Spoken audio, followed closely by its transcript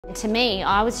To me,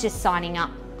 I was just signing up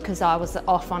because I was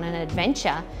off on an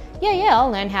adventure. Yeah, I'll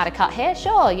learn how to cut hair,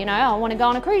 sure, you know, I want to go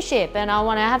on a cruise ship and I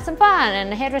want to have some fun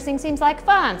and hairdressing seems like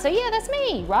fun. So yeah, that's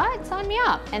me, right? Sign me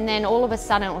up. And then all of a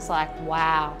sudden it was like,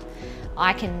 wow,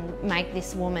 I can make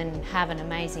this woman have an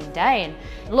amazing day. And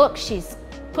look, she's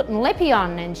putting lippy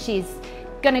on and she's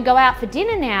going to go out for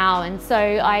dinner now. And so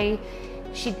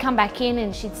she'd come back in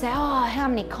and she'd say, oh, how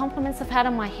many compliments I've had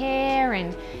on my hair.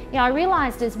 And you know, I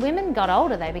realised as women got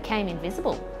older, they became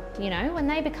invisible. You know, when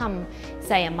they become,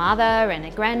 say, a mother and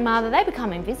a grandmother, they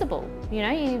become invisible. You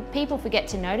know, people forget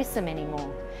to notice them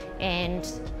anymore. And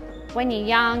when you're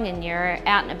young and you're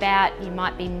out and about, you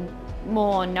might be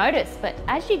more noticed. But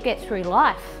as you get through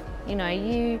life, you know,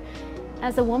 you,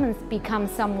 as a woman, become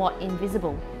somewhat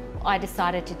invisible. I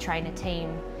decided to train a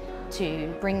team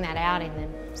to bring that out in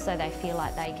them so they feel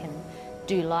like they can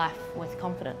do life with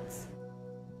confidence.